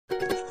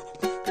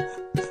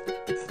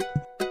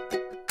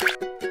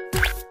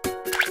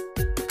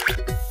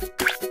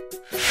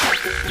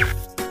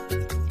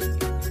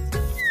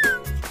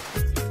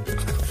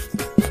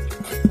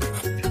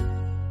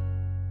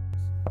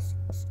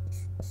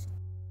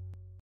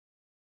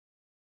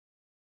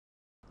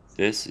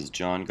This is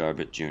John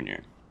Garbutt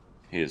Jr.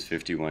 He is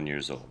 51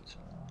 years old.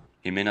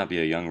 He may not be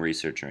a young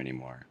researcher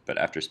anymore, but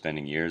after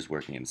spending years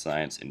working in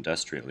science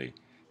industrially,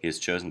 he has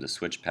chosen to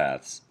switch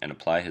paths and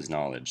apply his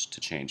knowledge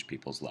to change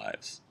people's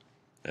lives.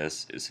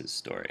 This is his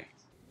story.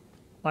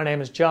 My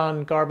name is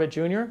John Garbutt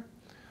Jr.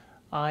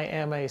 I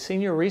am a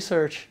senior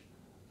research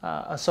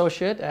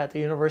associate at the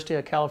University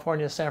of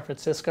California, San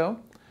Francisco.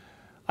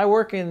 I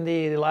work in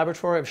the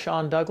laboratory of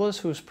Sean Douglas,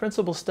 whose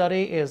principal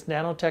study is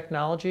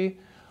nanotechnology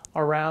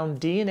around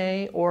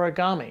DNA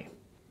origami.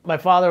 My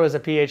father was a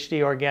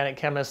PhD organic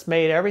chemist,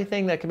 made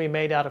everything that can be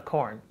made out of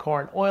corn.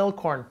 Corn oil,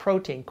 corn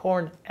protein,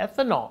 corn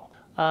ethanol.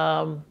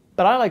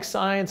 But I like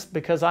science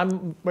because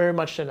I'm very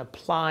much an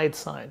applied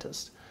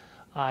scientist.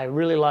 I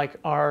really like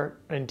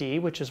R&D,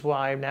 which is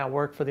why I now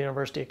work for the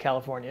University of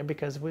California,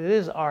 because it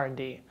is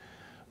R&D.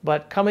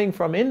 But coming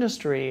from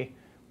industry,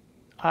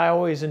 I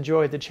always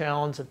enjoyed the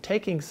challenge of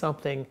taking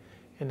something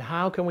and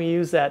how can we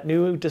use that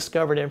new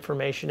discovered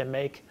information and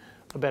make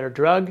a better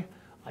drug,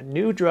 a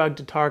new drug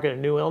to target a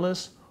new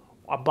illness,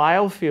 a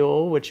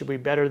biofuel, which would be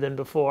better than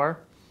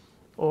before,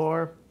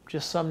 or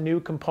just some new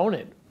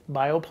component,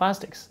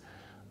 bioplastics,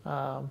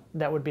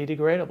 that would be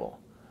degradable.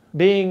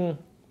 Being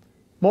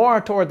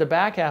more toward the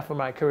back half of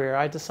my career,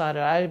 I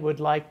decided I would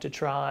like to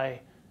try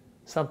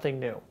something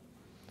new.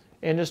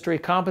 Industry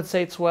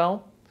compensates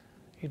well.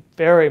 It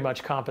very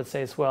much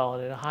compensates well,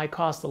 and at a high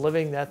cost of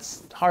living,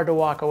 that's hard to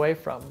walk away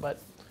from.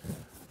 But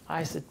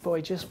I said,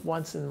 boy, just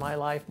once in my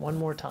life, one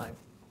more time,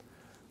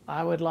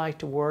 I would like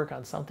to work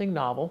on something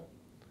novel,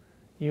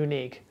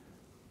 unique,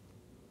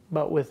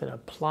 but with an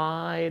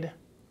applied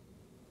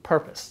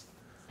purpose.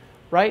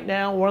 Right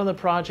now, one of the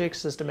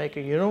projects is to make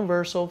a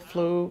universal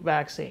flu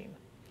vaccine.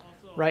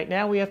 Right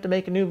now, we have to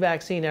make a new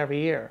vaccine every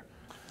year.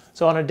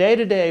 So on a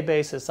day-to-day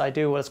basis, I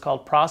do what's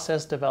called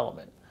process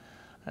development.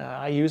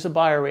 I use a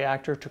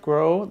bioreactor to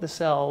grow the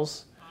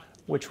cells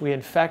which we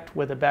infect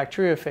with a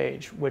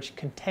bacteriophage, which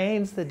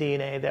contains the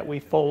DNA that we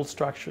fold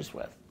structures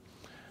with.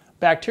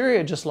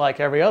 Bacteria, just like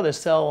every other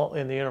cell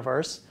in the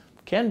universe,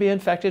 can be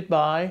infected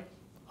by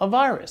a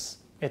virus.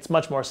 It's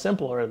much more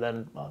simpler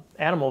than an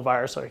animal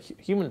virus or a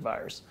human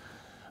virus.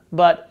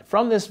 But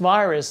from this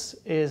virus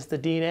is the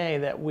DNA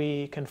that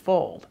we can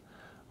fold.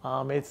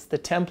 It's the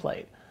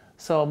template.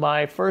 So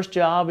my first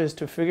job is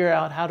to figure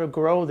out how to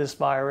grow this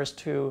virus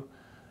to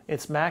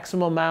its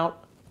maximum amount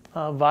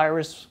of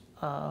virus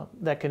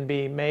that can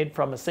be made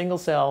from a single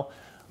cell,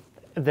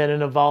 then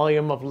in a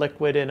volume of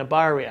liquid in a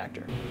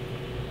bioreactor.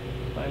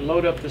 I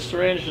load up the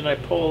syringe and I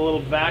pull a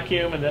little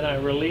vacuum, and then I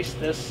release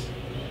this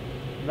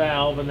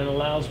valve, and then it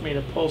allows me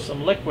to pull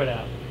some liquid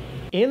out.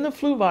 In the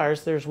flu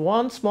virus, there's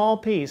one small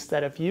piece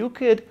that if you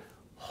could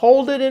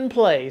hold it in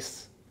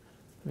place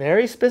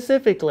very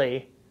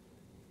specifically,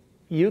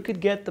 you could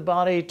get the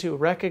body to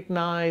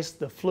recognize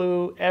the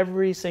flu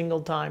every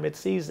single time it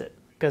sees it.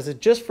 Because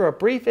it just for a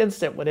brief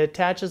instant, when it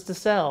attaches to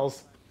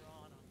cells,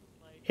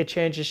 it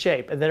changes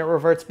shape, and then it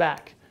reverts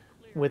back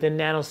within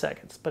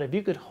nanoseconds. But if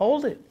you could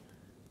hold it,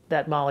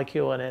 that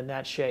molecule and in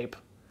that shape,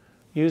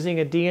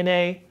 using a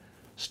DNA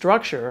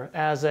structure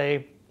as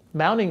a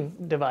mounting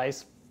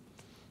device,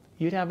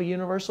 you'd have a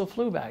universal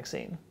flu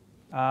vaccine.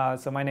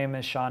 So my name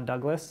is Sean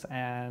Douglas,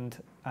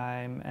 and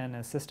I'm an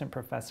assistant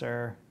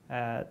professor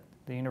at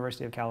the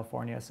University of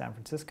California, San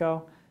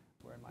Francisco.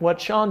 What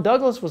Sean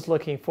Douglas was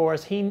looking for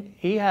is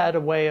he had a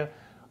way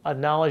of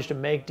knowledge to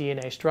make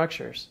DNA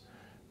structures,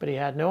 but he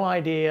had no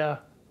idea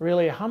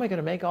really how am I going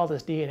to make all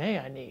this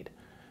DNA I need?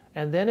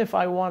 And then if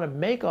I want to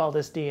make all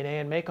this DNA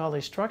and make all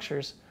these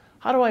structures,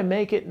 how do I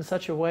make it in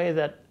such a way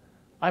that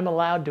I'm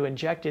allowed to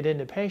inject it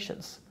into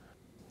patients?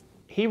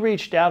 He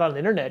reached out on the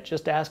internet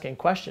just asking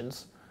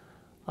questions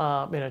in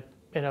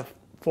a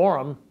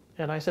forum,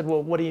 and I said,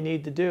 well, what do you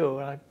need to do?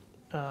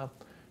 And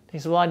he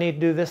said, well, I need to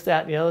do this,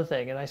 that, and the other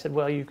thing. And I said,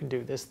 well, you can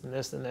do this and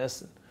this and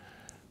this.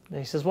 And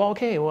he says, well,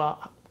 okay,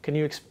 well, can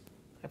you,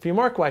 a few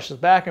more questions,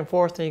 back and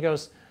forth. And he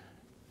goes,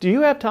 do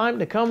you have time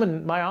to come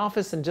in my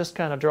office and just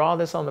kind of draw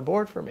this on the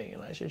board for me?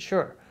 And I said,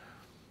 sure.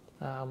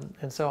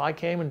 And so I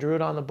came and drew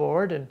it on the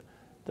board. And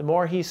the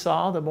more he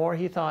saw, the more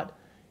he thought,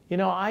 you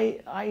know,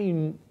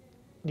 I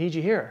need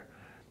you here.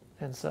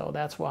 And so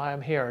that's why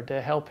I'm here, to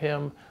help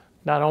him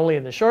not only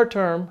in the short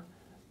term,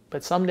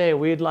 but someday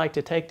we'd like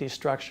to take these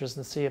structures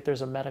and see if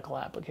there's a medical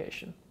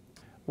application.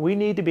 We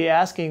need to be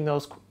asking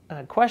those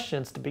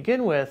questions to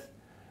begin with.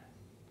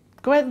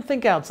 Go ahead and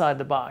think outside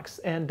the box,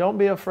 and don't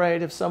be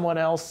afraid if someone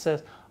else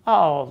says,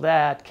 oh,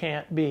 that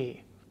can't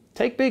be.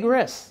 Take big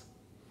risks.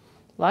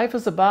 Life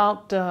is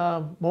about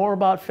more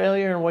about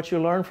failure and what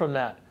you learn from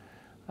that.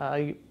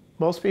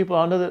 Most people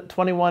under the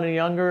 21 and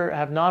younger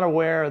have not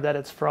aware that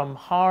it's from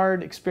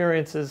hard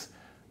experiences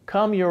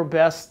come your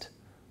best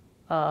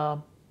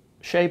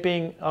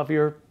shaping of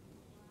your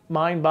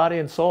mind, body,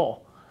 and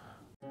soul.